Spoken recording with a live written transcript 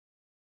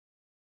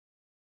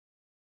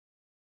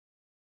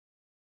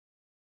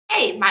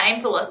Hey, my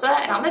name's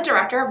Alyssa and I'm the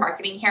Director of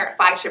Marketing here at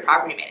Flagship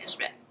Property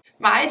Management.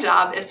 My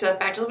job is to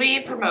effectively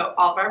promote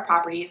all of our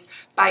properties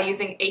by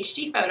using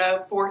HD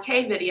photo,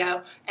 4K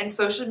video, and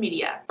social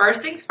media.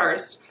 First things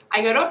first,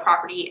 I go to a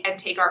property and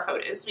take our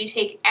photos. We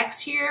take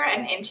exterior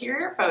and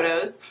interior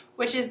photos,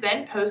 which is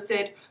then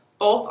posted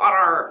both on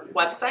our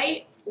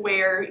website,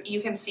 where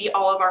you can see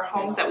all of our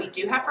homes that we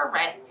do have for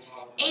rent,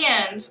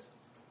 and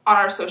on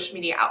our social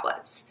media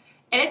outlets.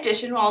 In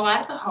addition, while I'm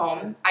at the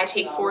home, I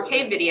take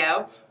 4K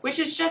video, which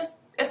is just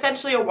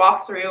essentially a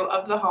walkthrough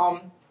of the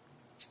home,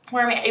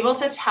 where I'm able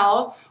to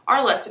tell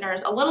our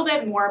listeners a little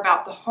bit more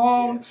about the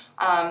home,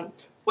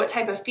 what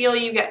type of feel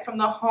you get from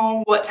the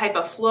home, what type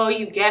of flow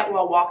you get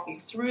while walking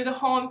through the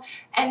home.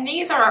 And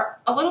these are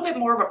a little bit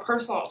more of a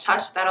personal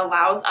touch that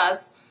allows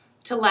us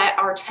to let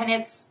our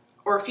tenants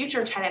or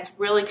future tenants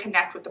really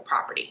connect with the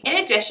property. In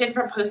addition,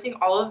 from posting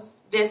all of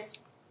this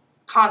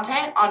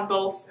content on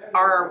both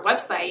our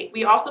website,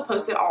 we also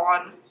post it all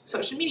on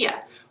social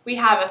media. We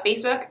have a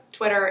Facebook,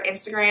 Twitter,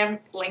 Instagram,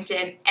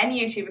 LinkedIn, and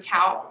YouTube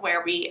account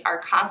where we are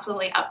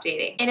constantly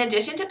updating. In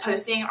addition to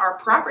posting our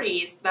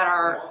properties that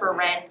are for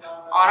rent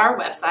on our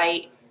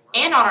website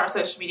and on our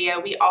social media,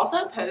 we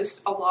also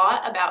post a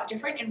lot about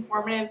different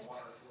informative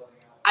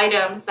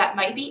items that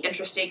might be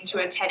interesting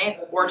to a tenant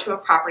or to a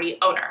property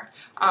owner.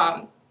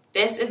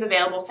 This is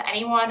available to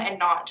anyone and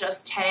not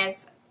just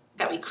tenants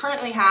that we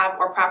currently have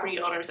or property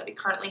owners that we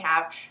currently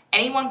have.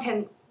 Anyone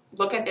can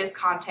look at this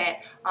content.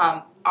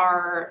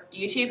 Our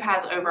YouTube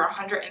has over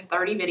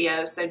 130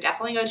 videos, so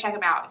definitely go check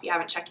them out if you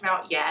haven't checked them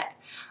out yet.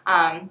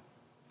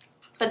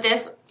 But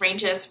this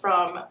ranges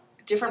from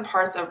different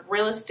parts of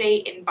real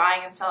estate in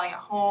buying and selling a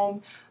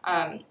home,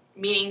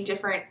 meeting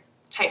different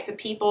types of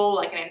people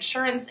like an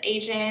insurance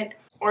agent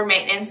or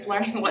maintenance,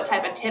 learning what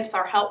type of tips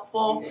are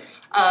helpful,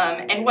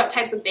 and what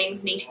types of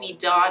things need to be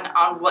done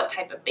on what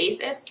type of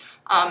basis.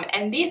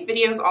 And these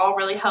videos all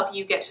really help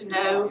you get to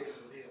know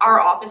our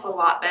office a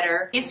lot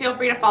better. Please feel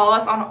free to follow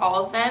us on all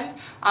of them.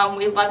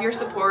 We love your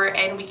support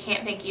and we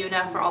can't thank you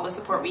enough for all the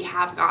support we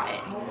have gotten.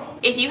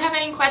 If you have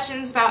any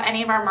questions about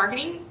any of our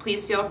marketing,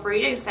 please feel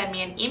free to send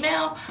me an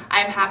email.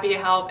 I'm happy to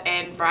help,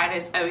 and Brian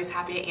is always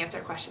happy to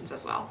answer questions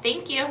as well.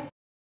 Thank you.